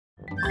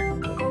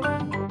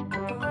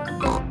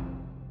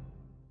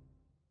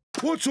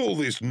What's all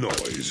this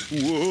noise?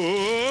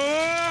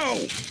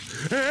 Whoa!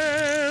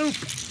 Help!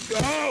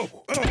 Oh!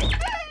 Oh!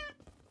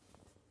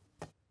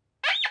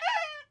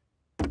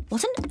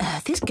 What on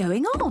earth is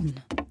going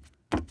on?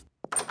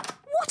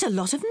 What a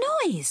lot of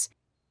noise!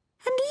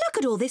 And look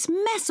at all this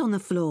mess on the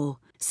floor.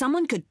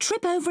 Someone could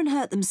trip over and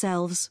hurt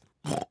themselves.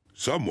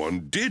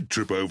 Someone did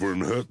trip over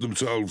and hurt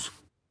themselves.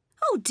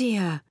 Oh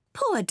dear,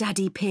 poor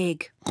Daddy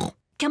Pig.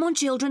 Come on,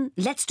 children,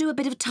 let's do a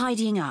bit of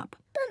tidying up.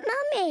 But,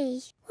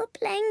 Mummy, we're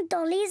playing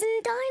dollies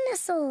and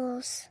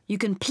dinosaurs. You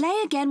can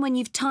play again when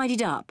you've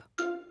tidied up.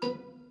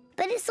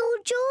 But it's all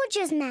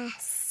George's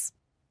mess.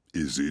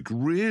 Is it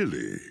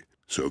really?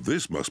 So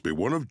this must be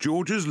one of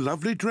George's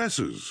lovely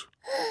dresses.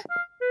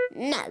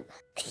 No.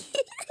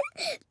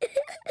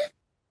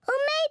 Or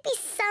maybe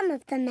some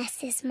of the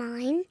mess is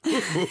mine.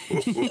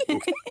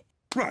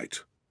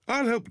 Right.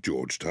 I'll help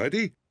George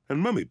tidy, and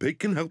Mummy Pig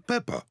can help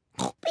Peppa.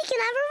 We can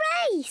have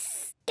a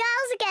race.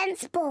 Girls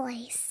against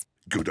boys.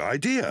 Good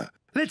idea.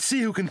 Let's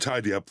see who can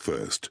tidy up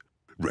first.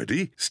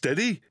 Ready,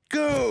 steady,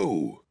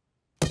 go!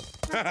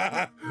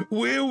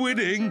 We're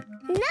winning.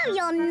 No,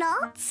 you're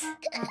not.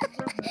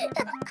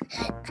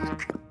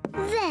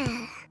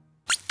 There.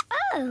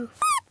 Oh,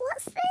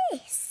 what's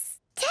this?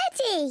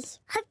 Teddy,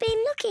 I've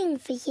been looking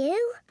for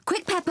you.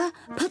 Quick, Peppa,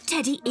 put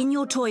Teddy in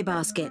your toy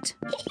basket.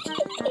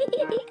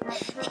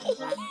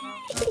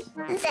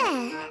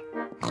 There.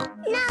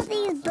 Now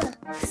these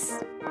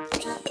books.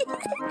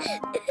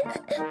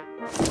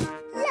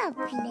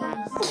 Lovely.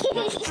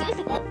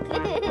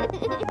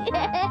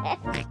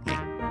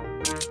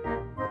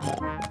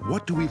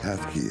 What do we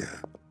have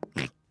here?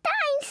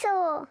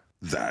 Dinosaur.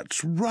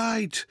 That's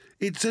right.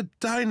 It's a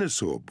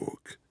dinosaur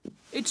book.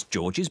 It's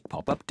George's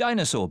pop-up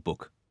dinosaur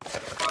book.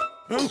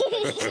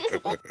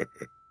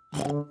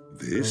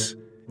 This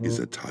is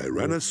a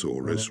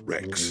Tyrannosaurus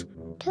Rex.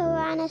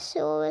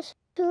 Tyrannosaurus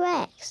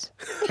Rex.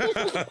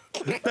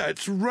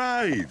 That's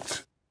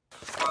right.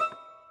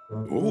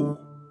 Oh,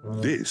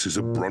 this is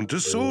a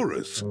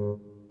Brontosaurus.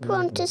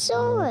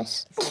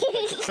 Brontosaurus.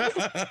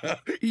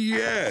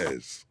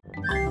 Yes.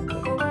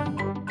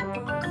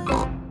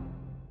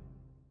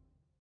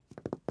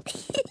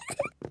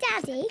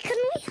 Daddy, can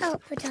we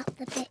help put up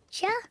the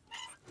picture?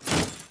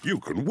 You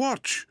can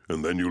watch,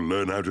 and then you'll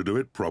learn how to do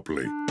it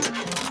properly.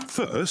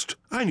 First,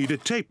 I need a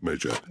tape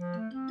measure.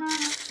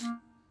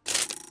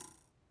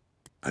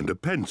 And a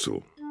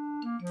pencil.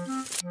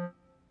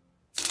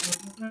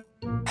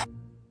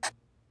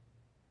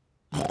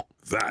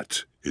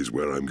 That is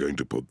where I'm going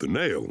to put the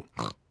nail.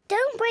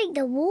 Don't break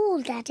the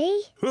wall,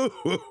 Daddy.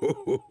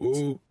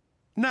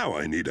 Now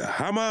I need a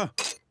hammer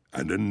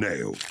and a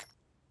nail.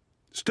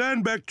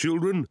 Stand back,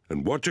 children,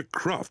 and watch a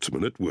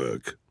craftsman at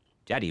work.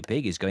 Daddy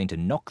Pig is going to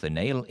knock the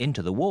nail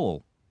into the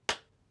wall.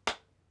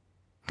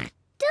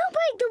 Don't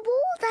break the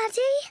wall,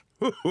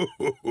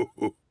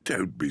 Daddy.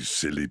 Don't be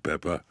silly,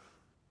 Peppa.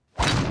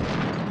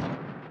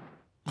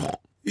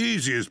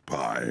 Easy as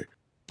pie.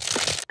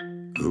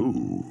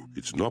 Oh,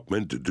 it's not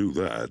meant to do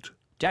that.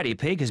 Daddy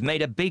Pig has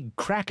made a big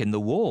crack in the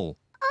wall.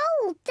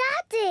 Oh,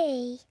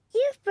 Daddy,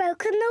 you've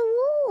broken the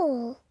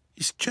wall.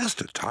 It's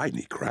just a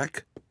tiny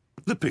crack.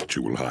 The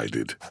picture will hide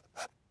it.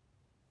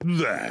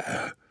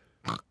 There.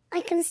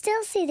 I can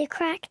still see the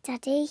crack,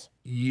 Daddy.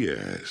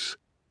 Yes.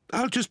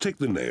 I'll just take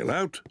the nail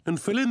out and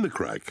fill in the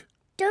crack.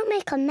 Don't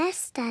make a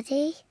mess,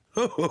 Daddy.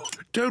 Oh,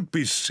 don't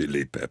be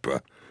silly,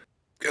 Peppa.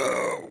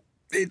 Oh,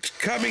 it's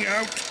coming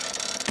out.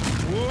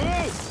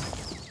 Whoa!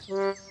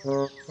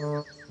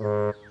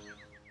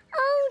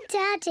 Oh,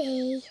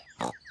 Daddy.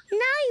 Now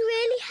you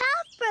really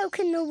have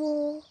broken the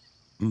wall.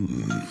 Do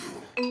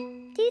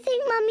you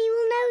think Mummy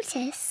will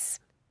notice?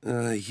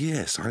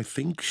 Yes, I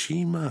think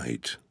she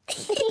might.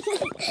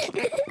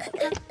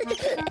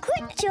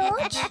 Quick,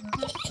 George.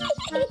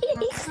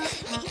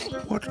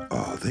 What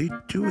are they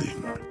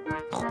doing?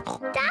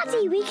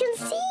 Daddy, we can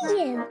see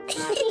you.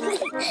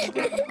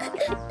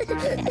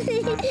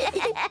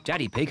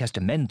 Daddy Pig has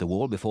to mend the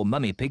wall before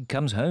Mummy Pig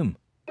comes home.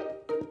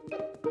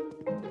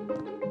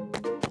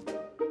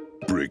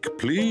 Brick,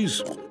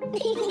 please.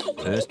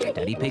 First,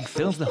 Daddy Pig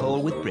fills the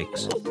hole with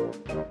bricks.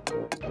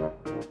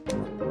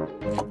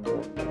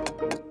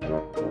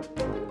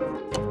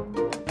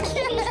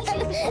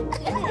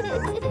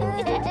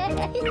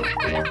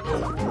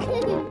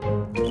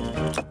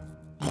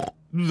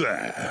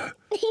 There.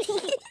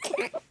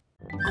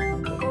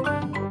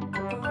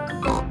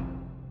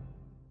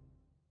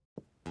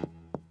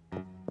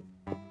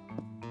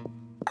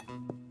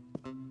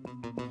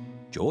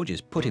 George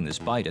is putting the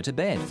spider to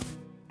bed.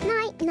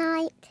 Night,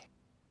 night.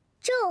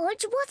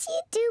 George, what are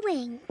you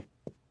doing?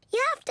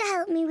 You have to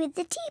help me with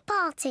the tea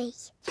party.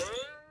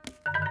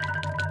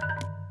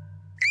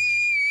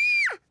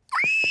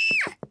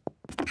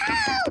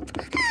 Help!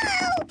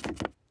 Help!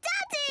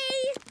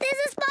 Daddy!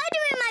 There's a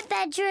spider in my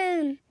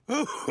bedroom.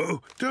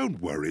 Oh,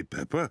 don't worry,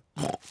 Peppa.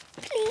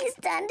 Please,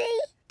 Daddy,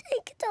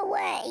 take it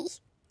away.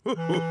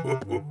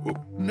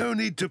 No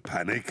need to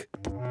panic.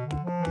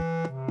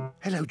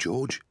 Hello,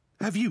 George.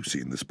 Have you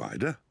seen the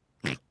spider?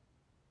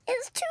 It's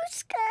It's too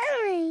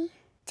scary.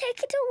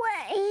 Take it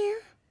away.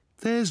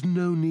 There's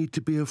no need to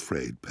be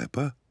afraid,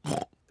 Peppa.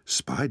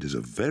 Spiders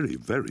are very,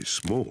 very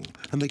small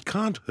and they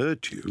can't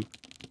hurt you.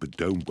 But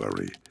don't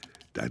worry,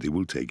 Daddy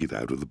will take it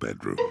out of the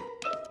bedroom.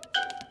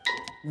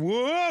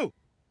 Whoa!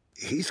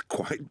 He's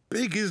quite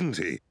big, isn't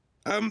he?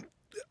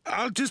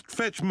 I'll just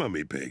fetch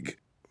Mummy Pig.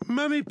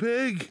 Mummy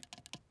Pig!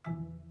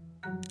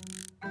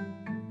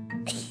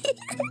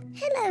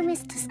 Hello,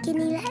 Mr.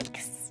 Skinny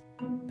Legs.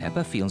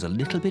 Peppa feels a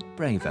little bit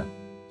braver.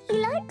 He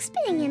likes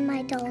being in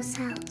my doll's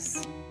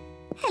house.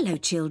 Hello,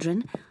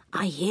 children.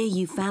 I hear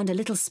you found a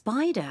little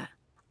spider.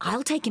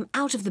 I'll take him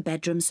out of the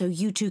bedroom so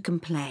you two can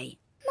play.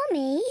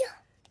 Mummy,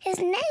 his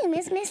name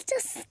is Mr.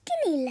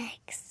 Skinny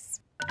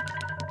Legs.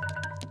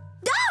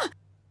 Ah!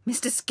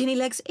 Mr.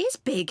 Skinnylegs is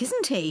big,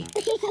 isn't he?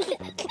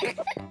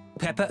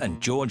 Peppa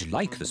and George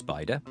like the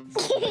spider.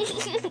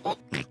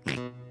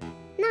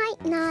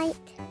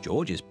 Night-night.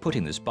 George is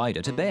putting the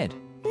spider to bed.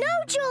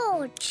 No,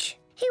 George.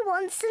 He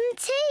wants some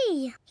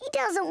tea. He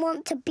doesn't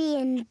want to be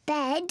in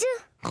bed.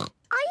 Are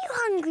you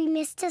hungry,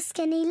 Mr.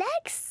 Skinny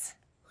Legs?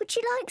 Would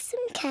you like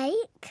some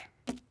cake?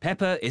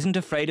 Peppa isn't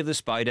afraid of the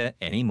spider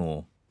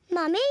anymore.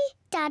 Mummy,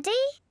 Daddy,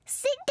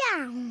 sit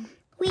down.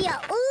 We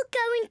are all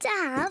going to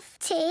have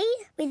tea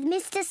with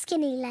Mr.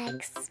 Skinny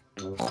Legs.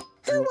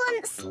 Who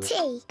wants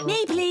tea?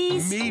 Me,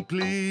 please. Me,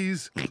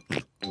 please.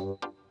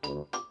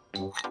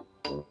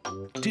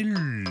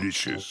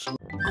 Delicious.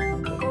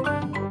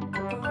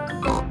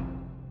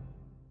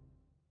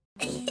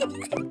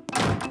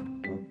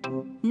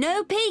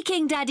 No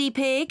peeking, Daddy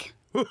Pig.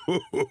 We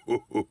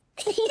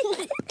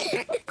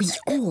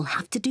all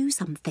have to do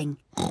something.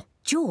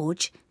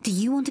 George, do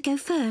you want to go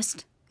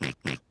first?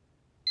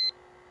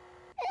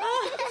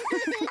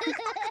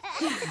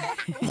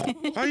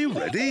 Are you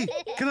ready?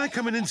 Can I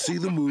come in and see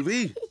the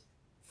movie?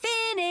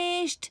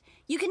 Finished.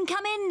 You can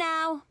come in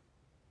now.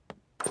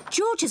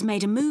 George has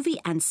made a movie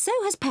and so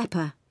has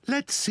Peppa.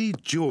 Let's see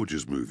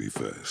George's movie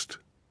first.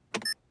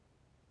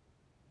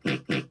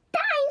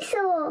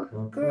 Dinosaur!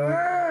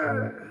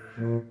 Grrr.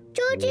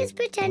 George is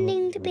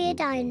pretending to be a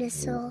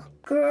dinosaur.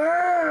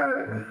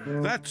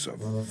 Grrr. That's a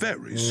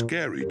very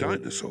scary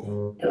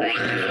dinosaur.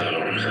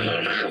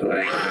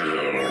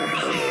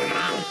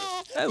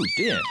 Oh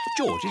dear,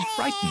 George is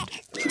frightened.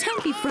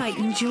 Don't be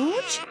frightened,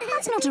 George.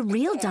 That's not a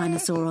real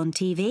dinosaur on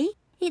TV.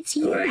 It's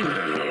you.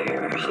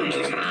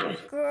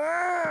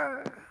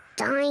 Grrr.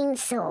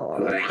 Dinosaur.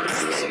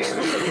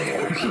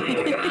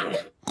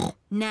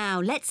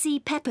 Now, let's see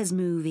Peppa's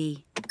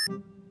movie.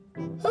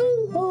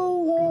 Ho,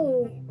 ho,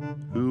 ho.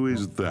 Who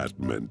is that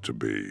meant to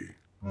be?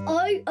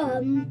 I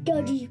am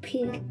Daddy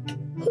Pig.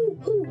 Ho,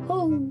 ho,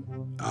 ho.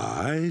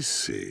 I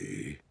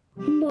see.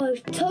 My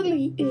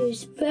tummy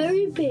is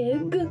very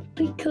big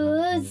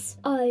because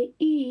I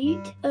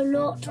eat a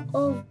lot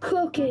of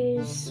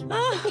cookies.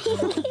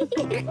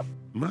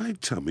 My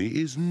tummy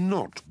is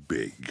not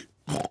big.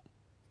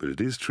 But it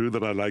is true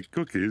that I like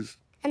cookies.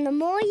 And the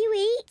more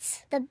you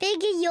eat, the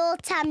bigger your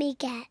tummy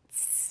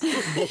gets.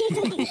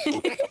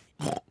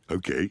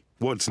 OK,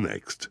 what's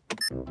next?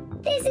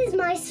 This is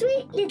my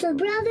sweet little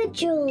brother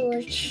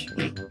George.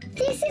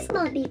 This is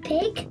Mummy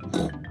Pig.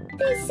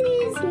 This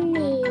is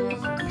me.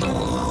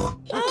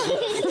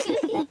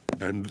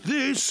 And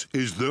this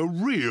is the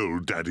real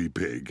Daddy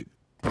Pig.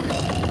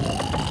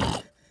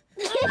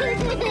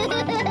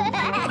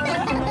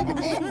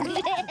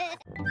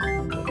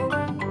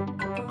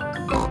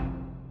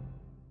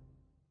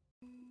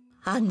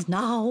 And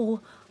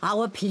now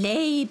our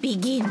play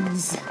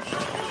begins.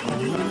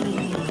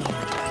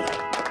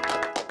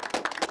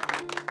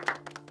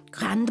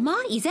 Grandma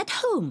is at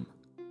home.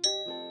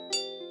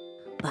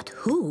 But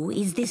who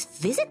is this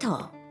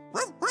visitor?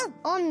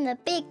 On the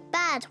big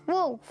bad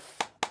wolf.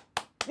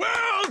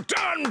 Well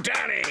done,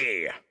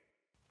 Danny!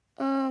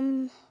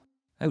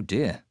 Oh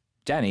dear,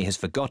 Danny has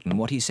forgotten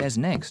what he says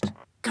next.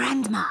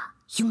 Grandma,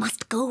 you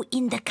must go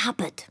in the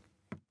cupboard.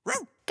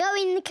 Go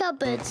in the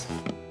cupboard.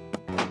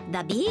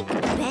 The big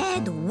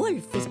bad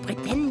wolf is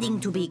pretending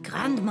to be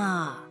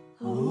Grandma.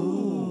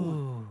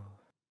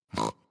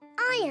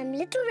 I am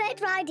Little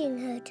Red Riding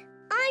Hood.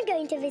 I'm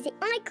going to visit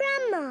my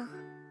grandma.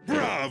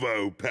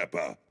 Bravo,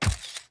 Peppa.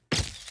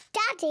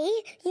 Daddy,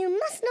 you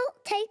must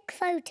not take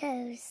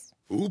photos.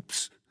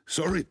 Oops.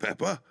 Sorry,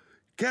 Peppa.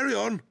 Carry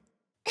on.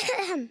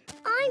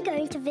 I'm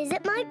going to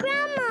visit my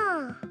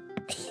grandma.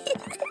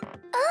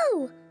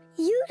 Oh,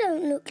 you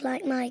don't look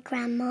like my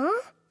grandma.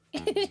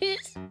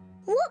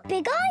 What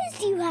big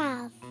eyes you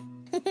have.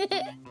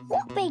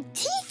 What big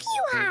teeth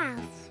you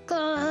have.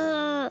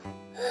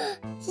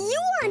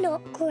 You are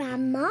not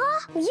Grandma.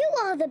 You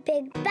are the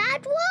big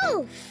bad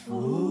wolf.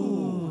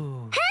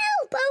 Ooh.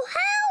 Help! Oh,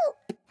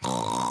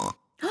 help!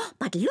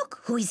 But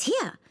look who is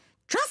here.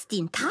 Just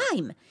in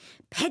time.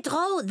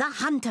 Pedro the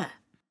Hunter.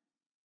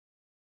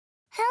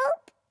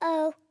 Help!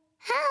 Oh,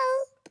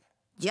 help!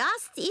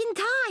 Just in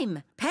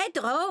time.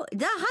 Pedro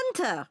the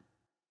Hunter.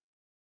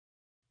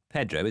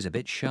 Pedro is a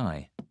bit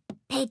shy.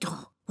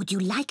 Pedro, would you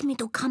like me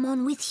to come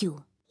on with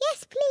you?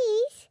 Yes,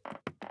 please.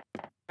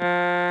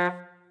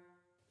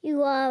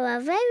 You are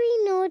a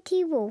very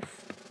naughty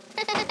wolf.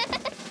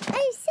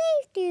 I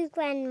saved you,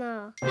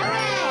 Grandma.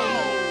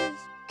 Hooray!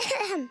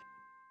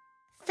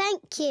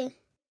 Thank you.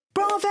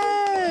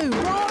 Bravo!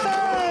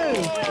 Bravo!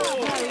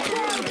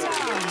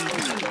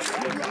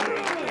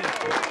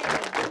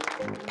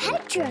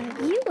 Pedro,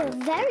 you were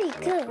very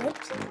good.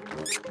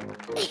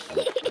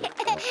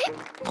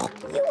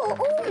 You are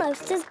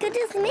almost as good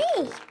as me.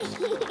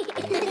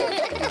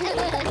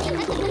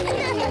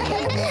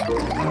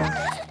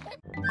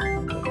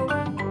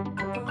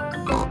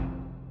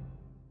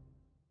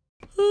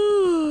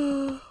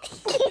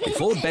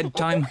 Before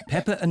bedtime,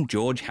 Peppa and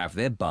George have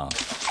their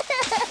bath.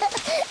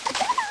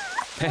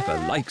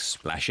 Peppa likes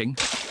splashing.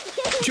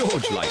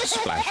 George likes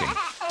splashing.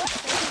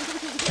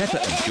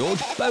 Peppa and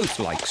George both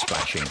like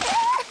splashing.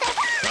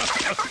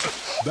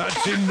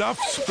 That's enough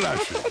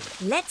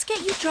splashing. Let's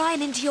get you dry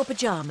and into your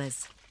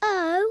pyjamas.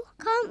 Oh,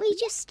 can't we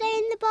just stay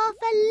in the bath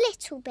a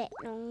little bit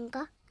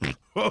longer?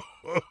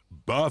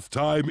 Bath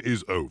time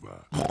is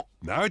over.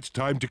 Now it's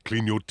time to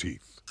clean your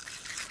teeth.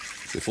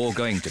 Before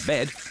going to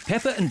bed,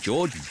 Peppa and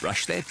George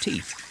brush their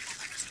teeth.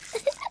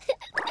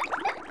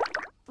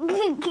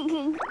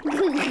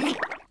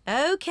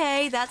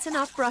 OK, that's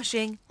enough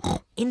brushing.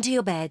 Into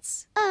your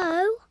beds.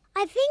 Oh,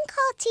 I think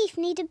our teeth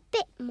need a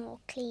bit more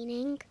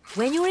cleaning.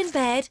 When you're in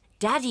bed,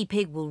 Daddy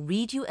Pig will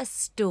read you a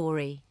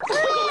story.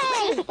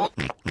 Hooray!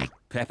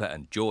 Peppa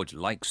and George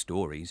like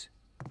stories.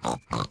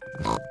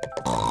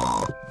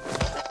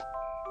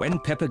 When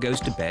Peppa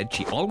goes to bed,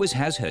 she always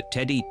has her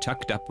teddy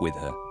tucked up with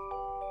her.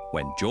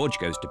 When George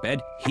goes to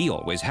bed, he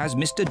always has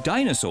Mr.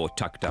 Dinosaur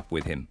tucked up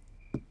with him.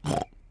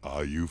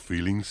 Are you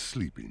feeling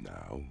sleepy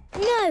now?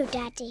 No,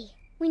 Daddy.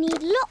 We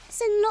need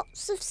lots and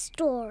lots of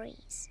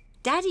stories.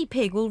 Daddy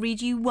Pig will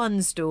read you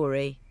one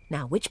story.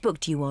 Now, which book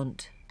do you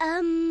want?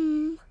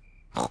 The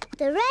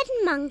Red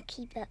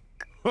Monkey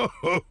book.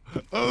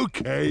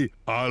 OK,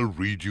 I'll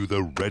read you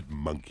the Red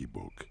Monkey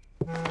book.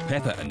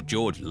 Peppa and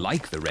George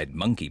like the Red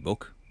Monkey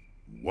book.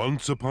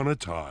 Once upon a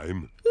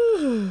time...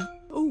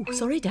 Oh,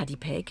 sorry, Daddy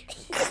Pig.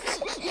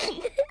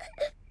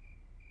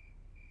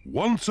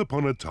 Once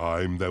upon a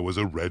time there was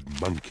a red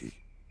monkey.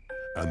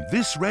 And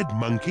this red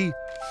monkey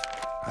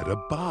had a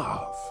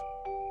bath.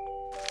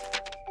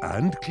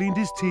 And cleaned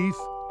his teeth.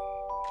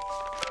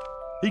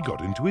 He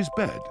got into his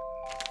bed.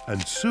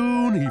 And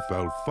soon he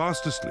fell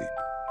fast asleep.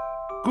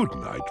 Good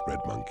night, Red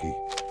Monkey.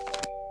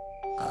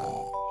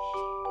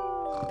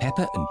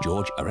 Peppa and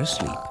George are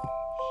asleep.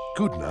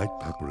 Good night,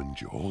 Peppa and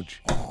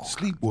George.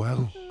 Sleep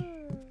well.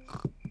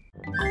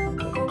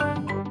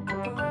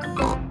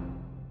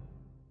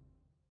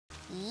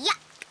 Yuck!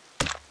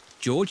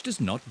 George does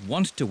not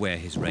want to wear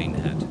his rain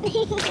hat.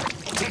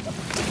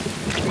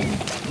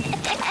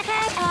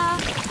 Peppa!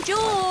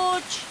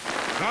 George!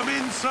 Come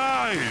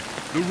inside.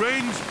 The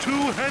rain's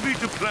too heavy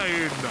to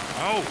play in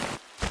now.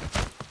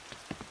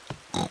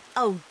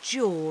 Oh,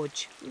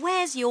 George,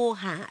 where's your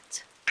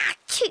hat?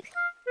 Achoo!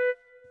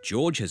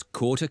 George has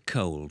caught a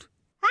cold.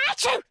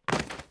 Achoo!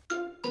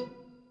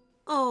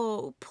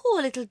 Oh,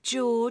 poor little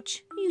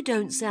George. You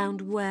don't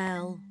sound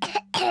well.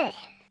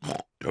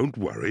 Don't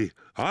worry.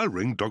 I'll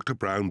ring Dr.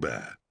 Brown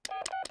Bear.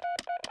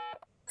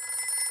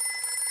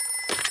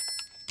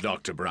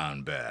 Dr.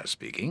 Brown Bear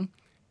speaking.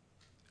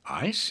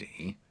 I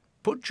see.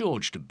 Put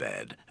George to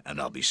bed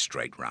and I'll be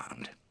straight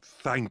round.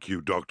 Thank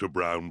you, Dr.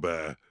 Brown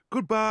Bear.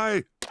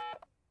 Goodbye.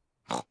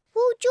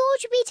 Will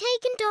George be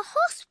taken to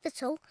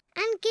hospital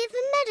and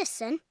given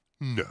medicine?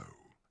 No.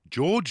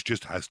 George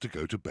just has to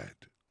go to bed.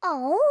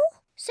 Oh,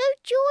 so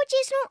George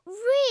is not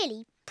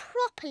really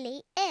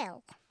properly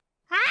ill.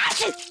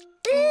 Achoo!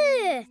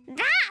 Ugh,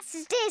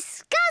 that's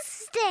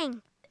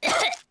disgusting.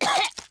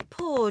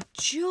 Poor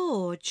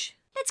George.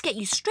 Let's get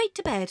you straight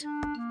to bed.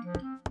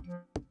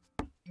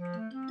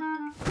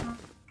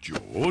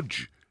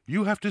 George,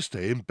 you have to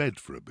stay in bed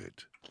for a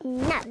bit.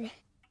 No.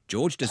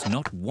 George does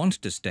not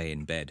want to stay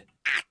in bed.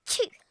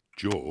 Achoo!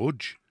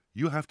 George,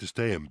 you have to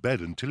stay in bed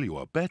until you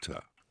are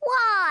better.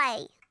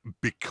 Why?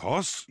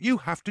 Because you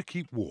have to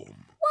keep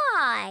warm.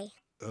 Why?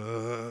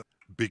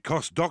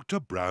 Because Dr.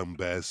 Brown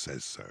Bear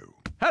says so.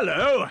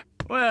 Hello,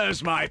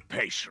 where's my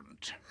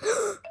patient?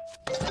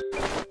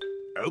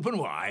 Open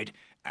wide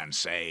and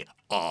say,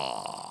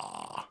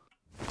 "Ah."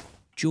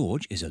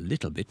 George is a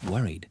little bit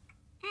worried.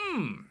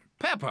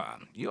 Peppa,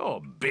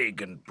 you're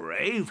big and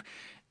brave.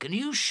 Can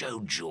you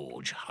show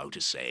George how to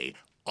say,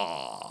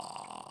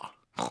 "Ah"?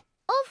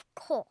 Of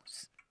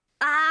course.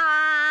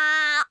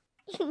 Ah!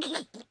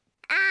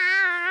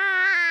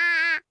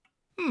 Ah!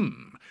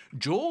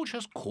 George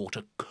has caught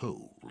a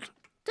cold.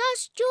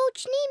 Does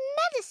George need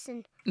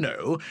medicine?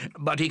 No,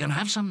 but he can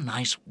have some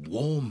nice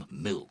warm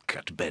milk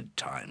at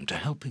bedtime to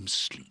help him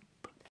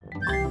sleep.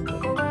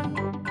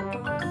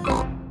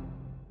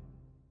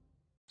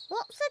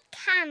 What's a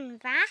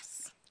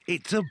canvas?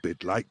 It's a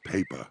bit like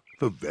paper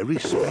for very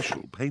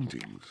special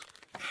paintings.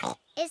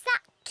 Is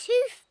that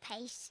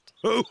toothpaste?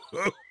 Oh,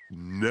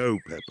 no,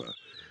 Peppa.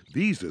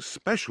 These are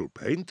special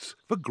paints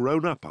for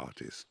grown-up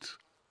artists.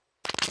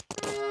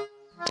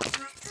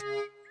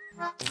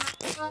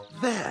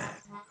 There.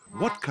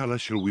 What colour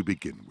shall we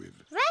begin with?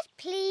 Red,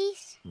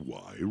 please.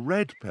 Why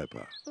red,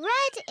 Peppa?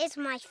 Red is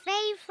my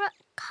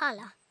favourite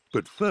colour.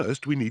 But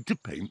first we need to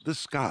paint the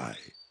sky.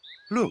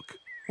 Look,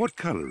 what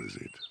colour is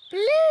it?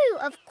 Blue,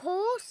 of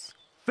course.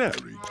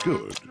 Very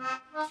good.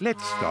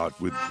 Let's start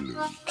with blue.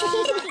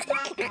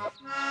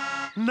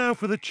 Now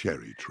for the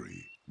cherry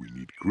tree. We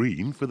need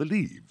green for the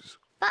leaves.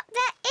 But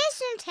there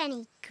isn't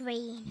any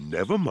green.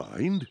 Never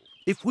mind.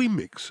 If we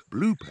mix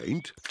blue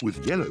paint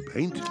with yellow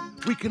paint,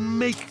 we can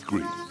make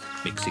green.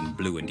 Mixing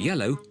blue and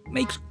yellow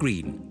makes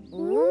green.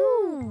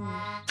 Ooh.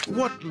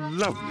 What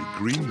lovely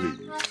green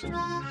leaves.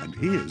 And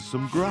here's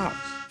some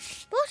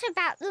grass. What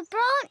about the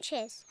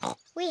branches?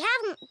 We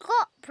haven't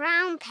got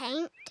brown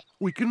paint.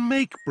 We can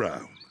make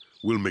brown.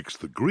 We'll mix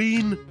the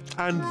green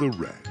and the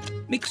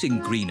red. Mixing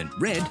green and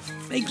red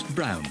makes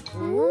brown.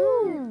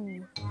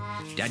 Ooh.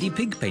 Daddy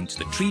Pig paints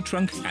the tree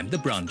trunk and the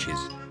branches.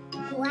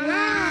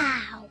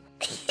 Wow.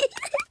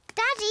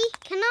 Daddy,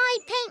 can I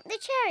paint the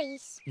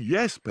cherries?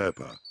 Yes,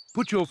 Peppa.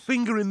 Put your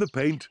finger in the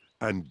paint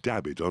and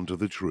dab it onto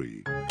the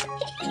tree. 1,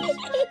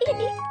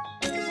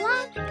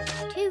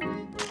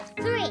 2,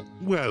 3.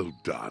 Well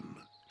done.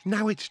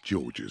 Now it's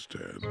George's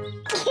turn.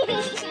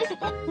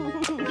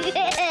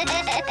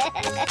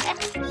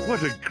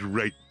 What a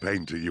great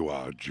painter you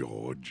are,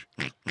 George.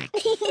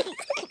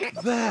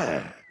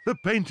 There. The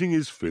painting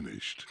is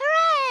finished.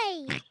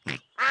 Hooray!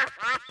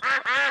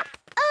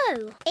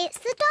 Oh, it's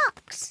the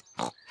ducks.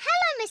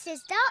 Hello, Mrs.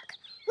 Duck.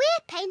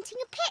 We're painting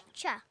a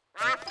picture.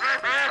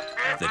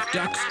 The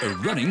ducks are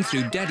running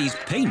through Daddy's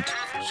paint.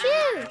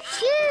 Shoo,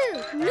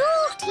 shoo,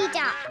 naughty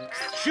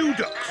ducks. Shoo,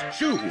 ducks,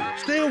 shoo.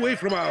 Stay away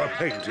from our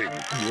painting.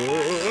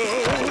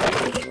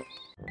 Whoa.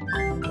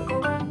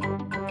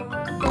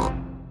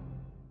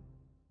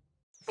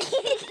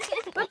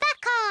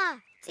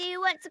 Rebecca! Do you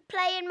want to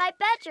play in my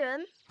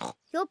bedroom?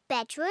 Your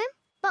bedroom?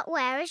 But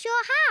where is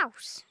your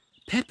house?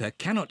 Peppa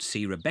cannot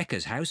see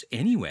Rebecca's house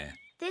anywhere.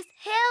 This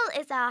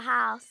hill is our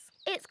house.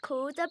 It's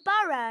called a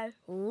burrow.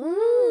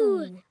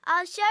 Ooh.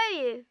 I'll show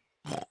you.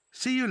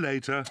 See you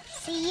later.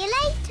 See you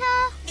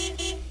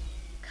later.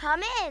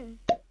 Come in.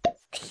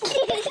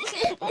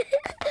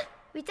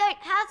 We don't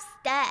have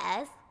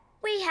stairs.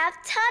 We have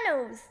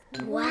tunnels.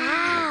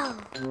 Wow.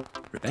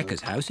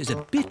 Rebecca's house is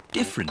a bit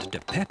different to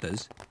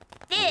Peppa's.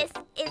 This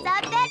is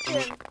our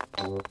bedroom.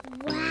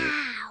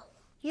 Wow.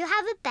 You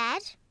have a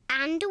bed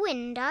and a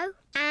window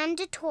and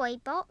a toy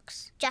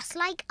box, just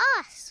like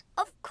us.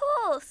 Of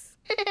course.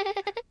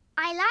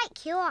 I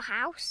like your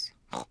house.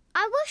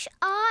 I wish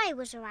I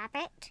was a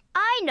rabbit.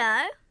 I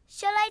know.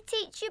 Shall I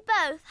teach you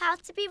both how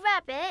to be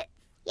rabbits?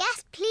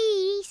 Yes,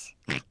 please.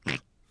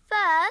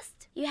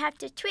 First, you have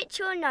to twitch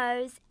your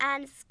nose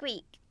and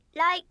squeak,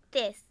 like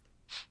this.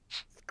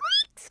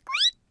 Squeak,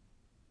 squeak.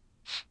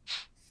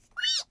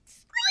 Squeak,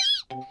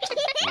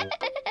 squeak.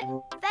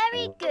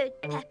 Very good,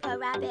 Peppa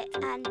Rabbit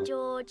and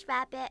George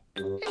Rabbit.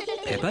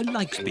 Peppa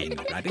likes being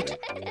a rabbit.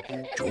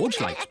 George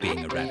likes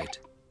being a rabbit.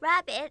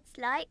 Rabbits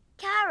like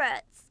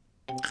carrots.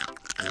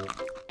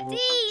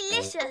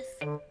 Delicious.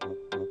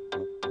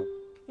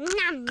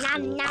 Nom,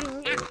 nom,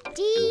 nom, nom.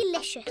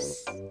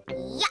 Delicious.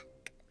 Yuck.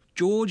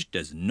 George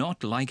does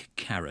not like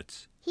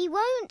carrots. He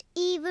won't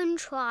even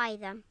try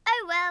them.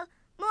 Oh well,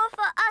 more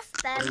for us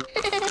then.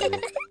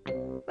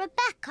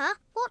 Rebecca,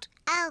 what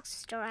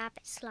else do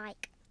rabbits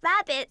like?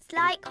 Rabbits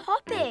like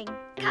hopping.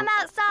 Come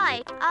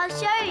outside, I'll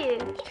show you.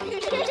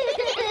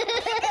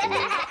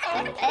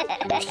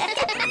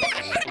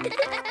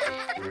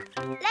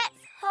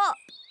 Let's hop.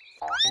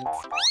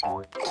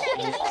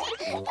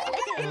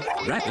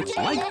 Rabbits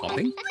like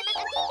hopping.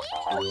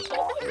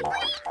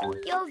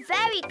 You're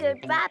very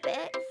good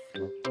rabbits.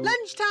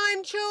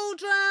 Lunchtime,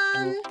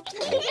 children!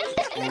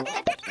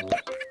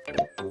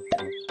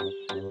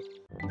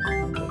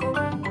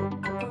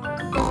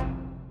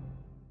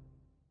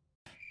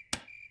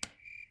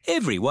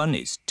 Everyone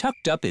is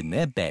tucked up in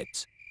their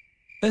beds,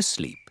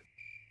 asleep.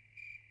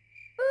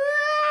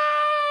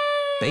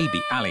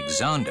 Baby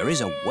Alexander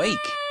is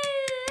awake.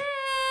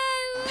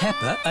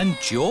 Peppa and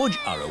George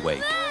are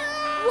awake.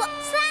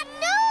 What's that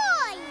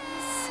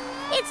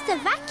noise? It's the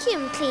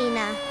vacuum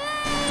cleaner.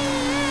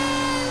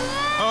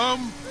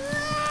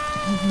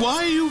 Why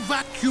are you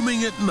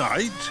vacuuming at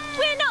night?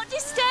 We're not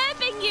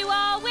disturbing you,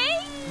 are we?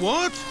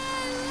 What?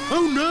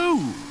 Oh, no!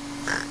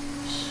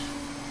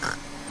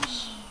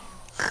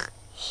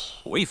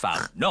 We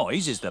found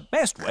noise is the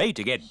best way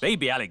to get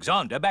baby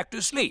Alexander back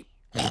to sleep.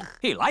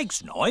 He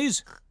likes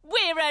noise.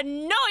 We're a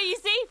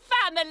noisy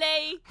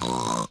family.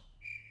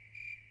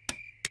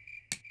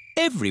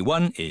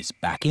 Everyone is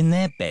back in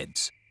their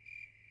beds,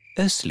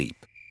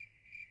 asleep.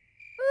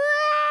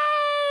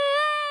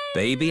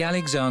 Baby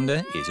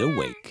Alexander is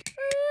awake.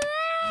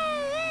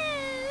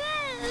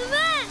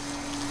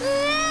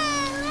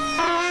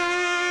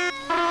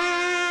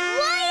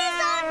 Why is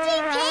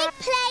Auntie Pig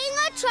playing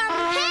a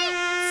trumpet?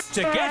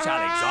 To get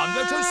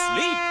Alexander to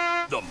sleep.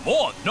 The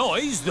more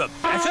noise, the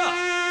better.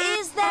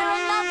 Is there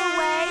another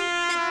way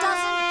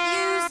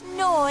that doesn't use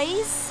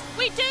noise?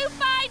 We do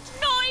find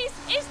noise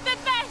is the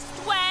best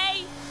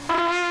way.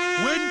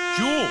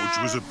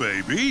 George was a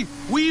baby,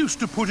 we used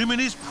to put him in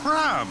his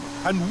pram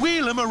and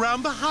wheel him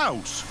around the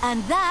house.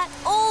 And that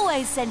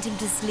always sent him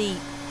to sleep.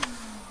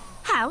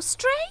 How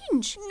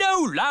strange.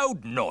 No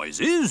loud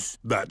noises.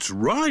 That's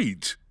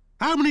right.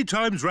 How many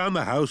times round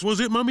the house was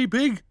it, Mummy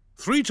Pig?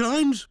 3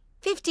 times?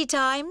 50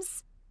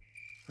 times.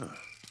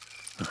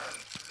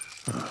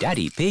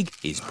 Daddy Pig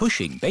is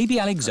pushing baby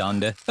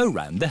Alexander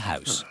around the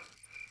house.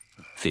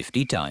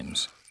 50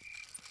 times.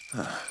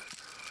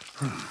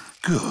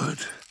 Good.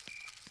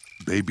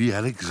 Baby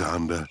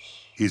Alexander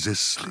is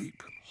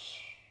asleep.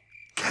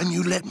 Can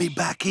you let me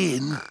back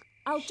in?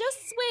 I'll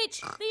just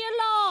switch the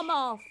alarm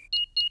off.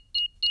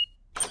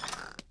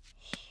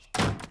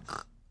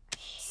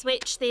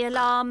 Switch the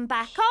alarm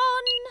back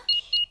on.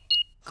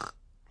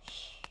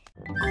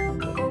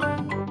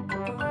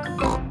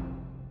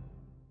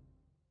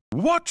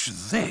 Watch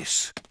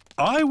this.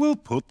 I will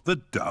put the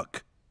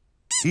duck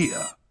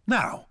here.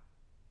 Now,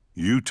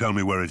 you tell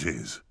me where it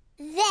is.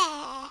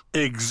 There.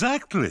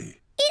 Exactly.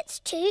 It's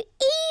too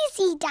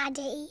easy,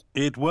 Daddy.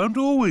 It won't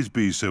always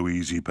be so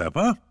easy,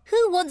 Peppa.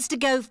 Who wants to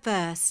go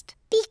first?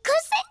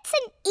 Because it's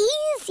an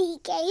easy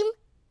game,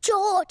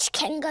 George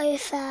can go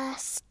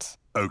first.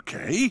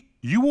 OK,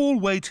 you all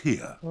wait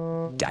here.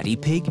 Daddy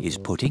Pig is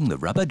putting the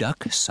rubber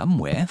duck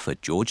somewhere for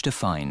George to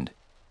find.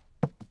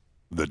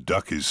 The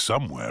duck is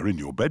somewhere in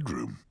your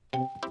bedroom.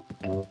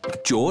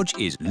 George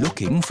is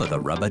looking for the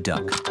rubber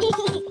duck.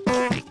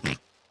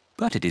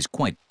 But it is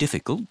quite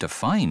difficult to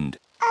find.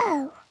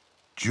 Oh.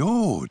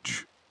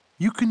 George,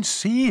 you can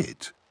see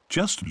it.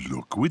 Just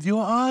look with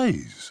your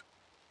eyes.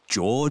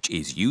 George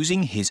is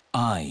using his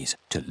eyes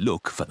to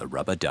look for the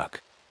rubber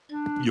duck.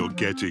 You're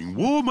getting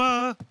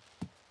warmer,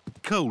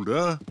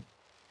 colder,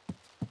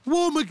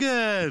 warm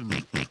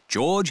again.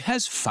 George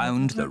has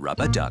found the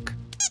rubber duck.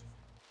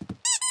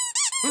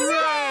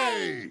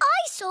 Hooray!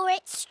 I saw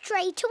it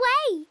straight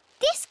away.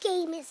 This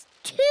game is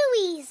too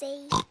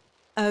easy.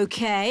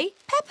 OK,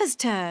 Peppa's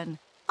turn.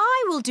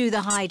 I will do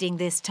the hiding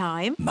this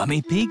time.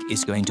 Mummy Pig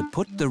is going to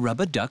put the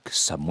rubber duck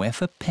somewhere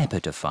for Peppa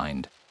to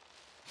find.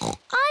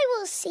 I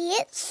will see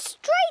it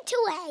straight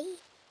away.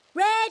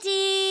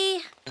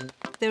 Ready?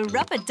 The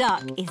rubber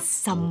duck is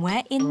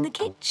somewhere in the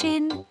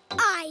kitchen.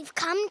 I've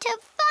come to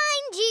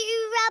find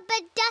you,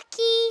 Rubber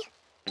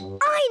Ducky.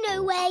 I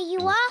know where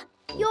you are.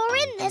 You're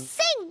in the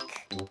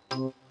sink.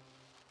 Oh.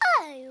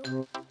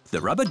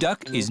 The rubber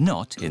duck is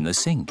not in the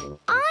sink.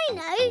 I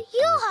know.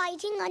 You're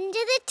hiding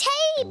under the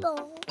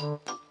table.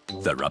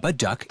 The rubber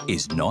duck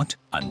is not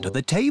under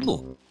the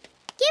table.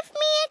 Give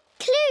me a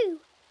clue,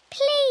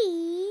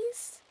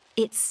 please.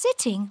 It's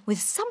sitting with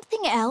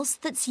something else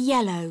that's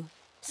yellow.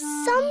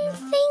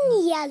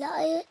 Something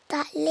yellow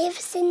that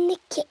lives in the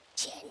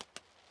kitchen.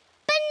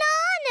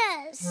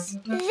 Bananas!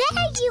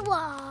 There you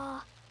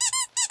are.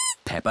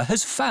 Peppa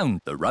has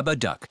found the rubber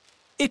duck.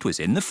 It was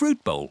in the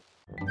fruit bowl.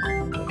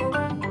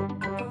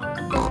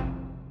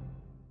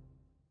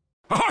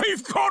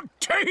 I've got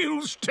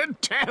tales to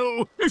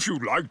tell, if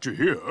you'd like to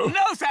hear.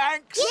 No,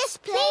 thanks. Yes,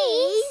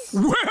 please.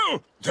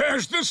 Well,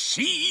 there's the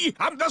sea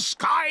and the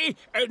sky,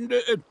 and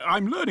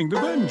I'm learning the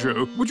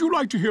banjo. Would you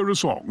like to hear a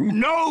song?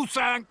 No,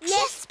 thanks.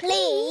 Yes,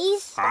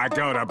 please. I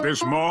got up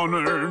this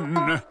morning.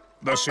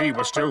 The sea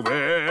was still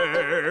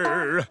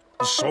there.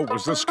 So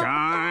was the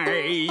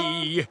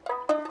sky.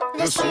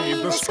 The sea,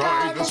 the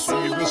sky, the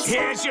sea, the sky.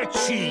 Here's your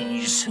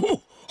cheese.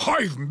 Oh,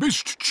 I've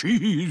missed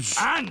cheese.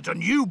 And a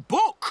new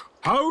book.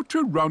 How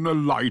to run a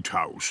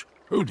lighthouse.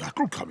 Oh,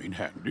 that'll come in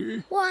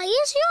handy. Why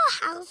is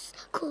your house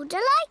called a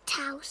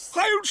lighthouse?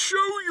 I'll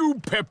show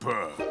you,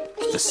 Peppa.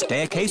 The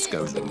staircase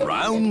goes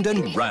round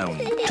and round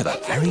to the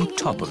very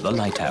top of the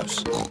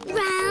lighthouse.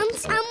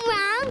 Round and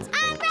round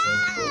and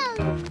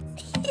round.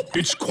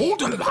 It's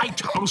called a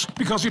lighthouse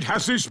because it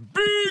has this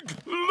big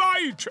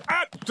light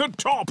at the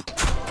top.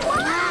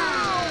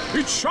 Wow!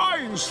 It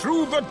shines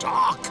through the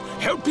dark,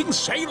 helping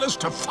sailors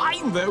to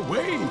find their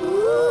way.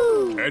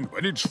 Ooh. And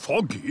when it's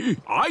foggy,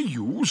 I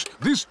use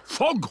this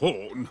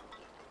foghorn.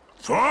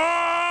 Fog!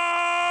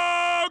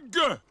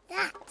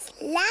 That's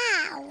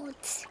loud.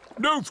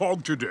 No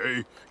fog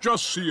today,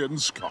 just sea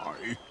and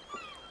sky.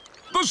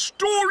 The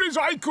stories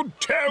I could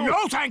tell...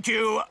 No, thank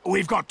you.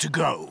 We've got to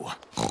go.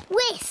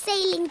 We're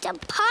sailing to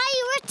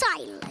Pirate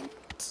Island.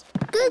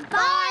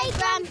 Goodbye,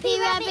 Grampy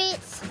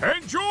Rabbits.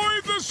 Enjoy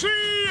the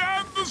sea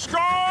and the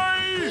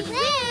sky!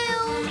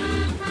 Will.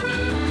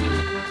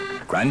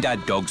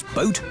 Grandad Dog's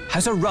boat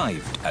has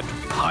arrived at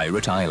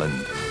Pirate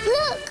Island.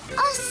 Look,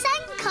 our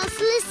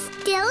sandcastle is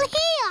still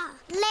here.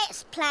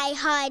 Let's play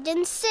hide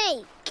and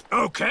seek.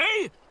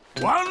 OK.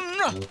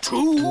 1,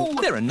 2...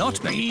 There are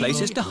not many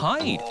places to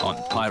hide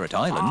on Pirate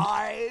Island.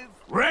 5.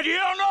 Ready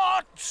or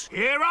not,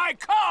 here I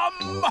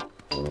come.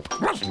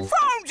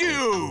 Found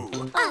you.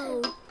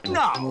 Oh.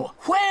 Now,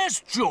 where's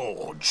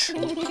George?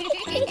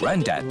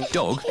 Grandad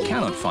Dog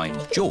cannot find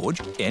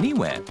George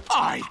anywhere.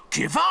 I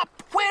give up.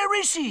 Where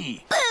is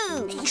he?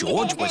 Boo!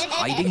 George was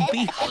hiding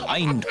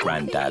behind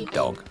Grandad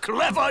Dog.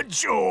 Clever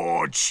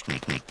George.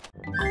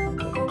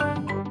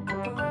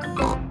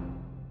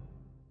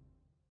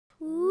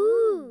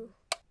 Ooh.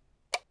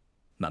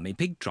 Mummy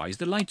Pig tries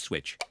the light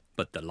switch,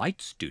 but the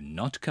lights do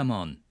not come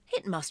on.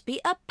 It must be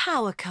a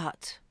power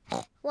cut.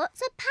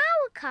 What's a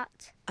power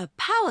cut? A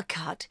power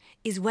cut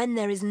is when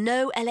there is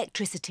no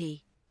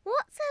electricity.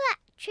 What's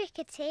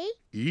electricity?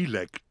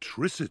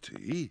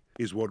 Electricity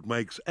is what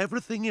makes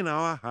everything in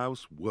our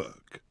house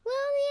work. Will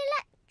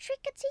the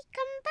electricity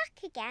come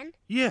back again?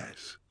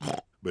 Yes,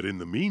 but in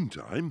the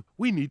meantime,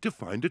 we need to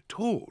find a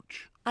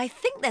torch. I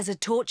think there's a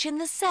torch in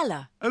the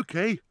cellar.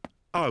 OK,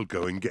 I'll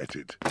go and get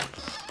it.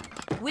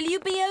 Will you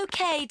be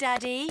OK,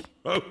 Daddy?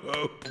 Oh,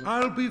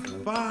 I'll be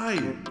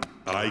fine.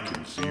 I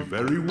can see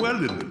very well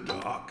in the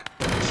dark.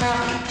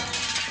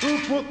 Who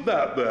put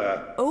that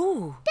there?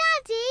 Oh.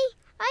 Daddy,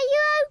 are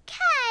you OK?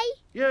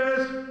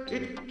 Yes,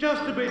 it's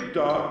just a bit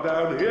dark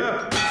down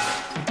here.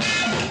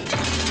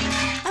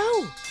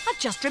 Oh, I've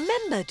just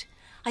remembered.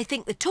 I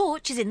think the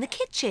torch is in the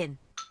kitchen.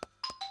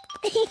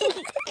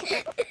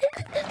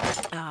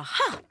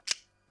 Aha!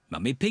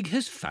 Mummy Pig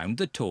has found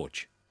the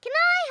torch. Can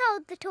I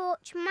hold the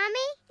torch,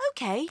 Mummy?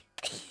 OK.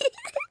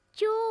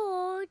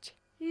 George,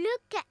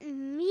 look at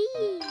me.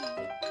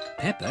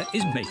 Peppa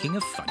is making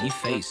a funny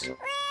face.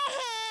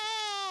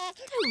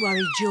 Don't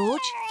worry,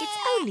 George. It's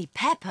only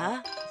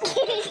Peppa.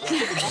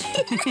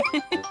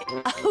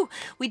 Oh,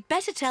 we'd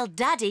better tell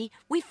Daddy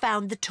we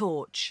found the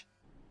torch.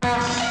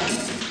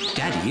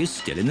 Daddy is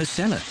still in the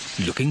cellar,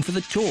 looking for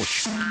the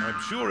torch. I'm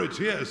sure it's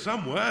here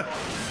somewhere.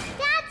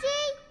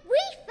 Daddy,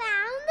 we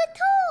found the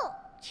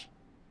torch.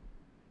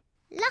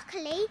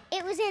 Luckily,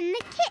 it was in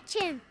the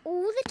kitchen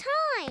all the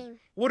time.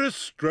 What a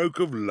stroke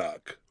of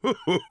luck.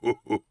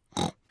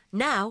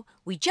 Now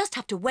we just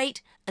have to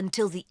wait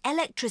until the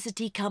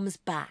electricity comes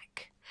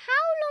back.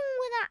 How long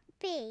will that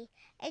be,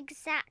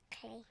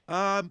 exactly?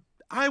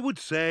 I would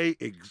say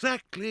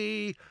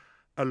exactly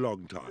a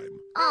long time.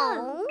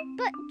 Oh,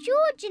 but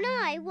George and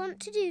I want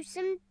to do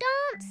some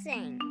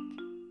dancing.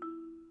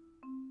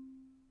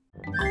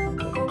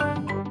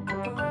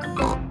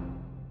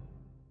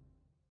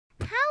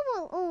 How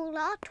will all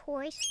our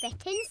toys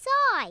fit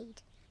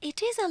inside?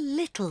 It is a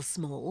little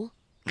small.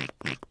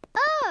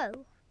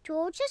 Oh,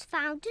 George has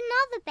found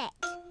another bit.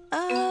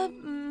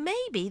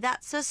 Maybe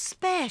that's a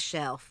spare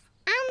shelf.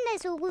 And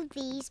there's all of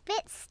these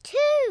bits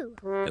too.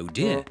 Oh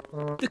dear,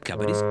 the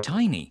cupboard is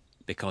tiny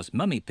because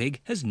Mummy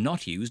Pig has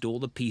not used all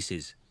the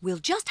pieces. We'll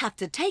just have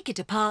to take it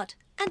apart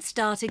and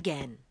start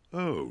again.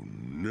 Oh,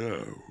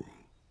 no.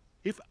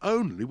 If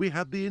only we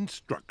had the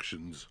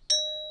instructions.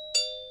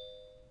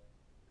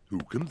 Who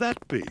can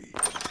that be?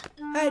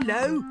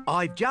 Hello,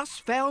 I've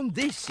just found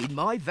this in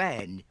my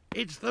van.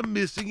 It's the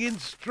missing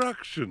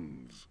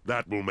instructions.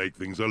 That will make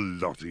things a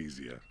lot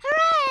easier.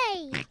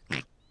 Hooray!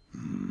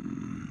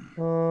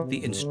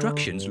 The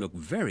instructions look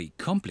very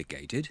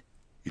complicated.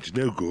 It's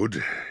no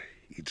good.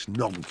 It's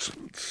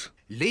nonsense.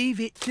 Leave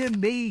it to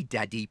me,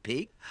 Daddy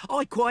Pig.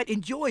 I quite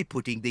enjoy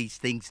putting these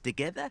things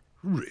together.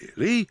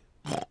 Really?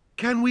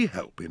 Can we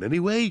help in any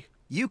way?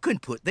 You can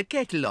put the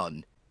kettle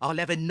on. I'll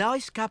have a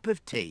nice cup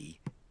of tea.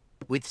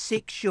 With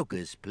 6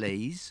 sugars,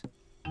 please.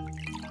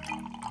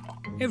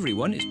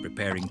 Everyone is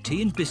preparing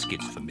tea and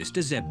biscuits for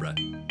Mr. Zebra.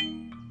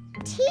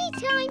 Tea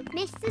time,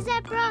 Mr.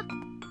 Zebra.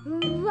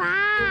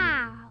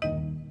 Wow!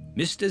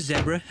 Mr.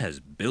 Zebra has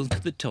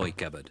built the toy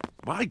cupboard.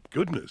 My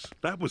goodness,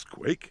 that was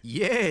quick.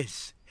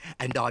 Yes,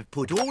 and I've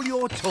put all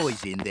your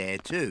toys in there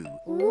too.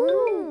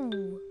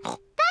 Ooh!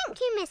 Thank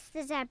you,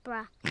 Mr.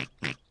 Zebra.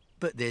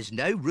 But there's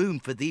no room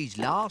for these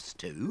last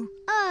 2.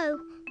 Oh,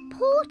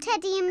 poor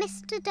Teddy and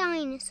Mr.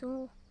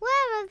 Dinosaur.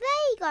 Where are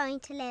they going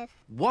to live?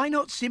 Why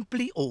not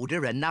simply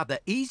order another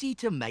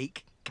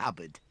easy-to-make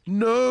cupboard?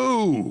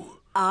 No!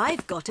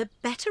 I've got a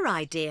better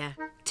idea.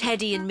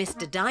 Teddy and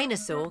Mr.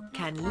 Dinosaur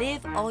can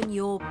live on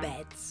your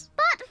beds.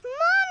 But,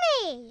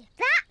 Mummy,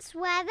 that's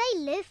where they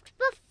lived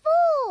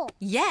before.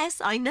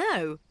 Yes, I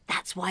know.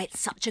 That's why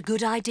it's such a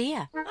good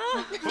idea.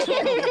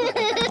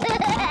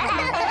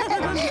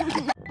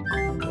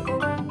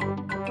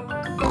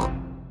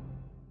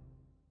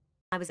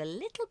 I was a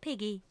little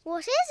piggy.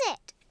 What is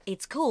it?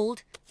 It's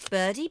called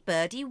Birdie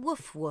Birdie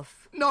Woof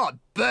Woof. Not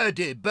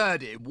birdie,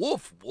 birdie,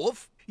 woof,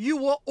 woof. You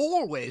were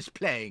always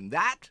playing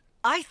that.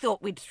 I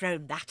thought we'd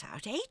thrown that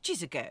out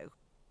ages ago.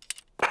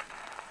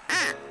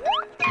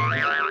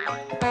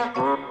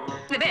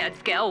 The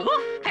birds go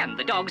woof and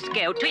the dogs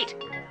go tweet.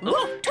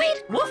 Woof,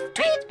 tweet, woof,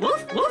 tweet,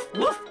 woof, woof,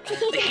 woof.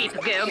 The sheep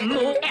go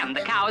moo and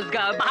the cows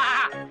go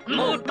baa.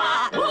 Moo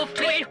baa, woof,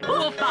 tweet,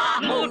 woof,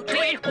 baa, moo,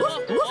 tweet,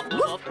 woof, woof,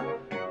 woof.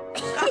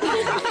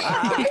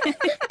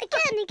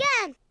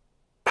 Again.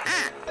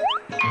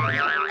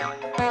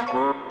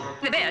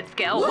 The birds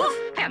go woof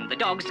and the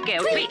dogs go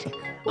tweet.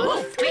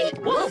 Woof, tweet,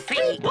 woof,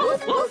 tweet,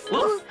 woof, woof,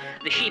 woof.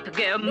 The sheep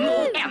go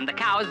moo and the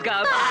cows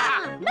go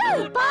baa.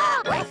 Moo,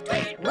 baa, woof,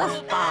 tweet,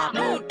 woof, baa,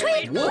 moo,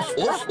 tweet, Woof,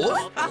 woof,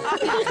 woof.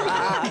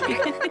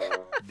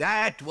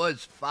 That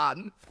was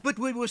fun. But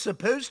we were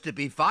supposed to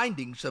be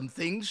finding some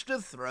things to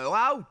throw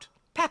out.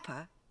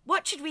 Peppa,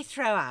 what should we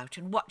throw out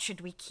and what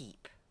should we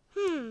keep?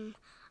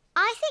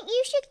 I think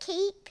you should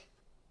keep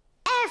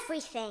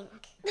everything.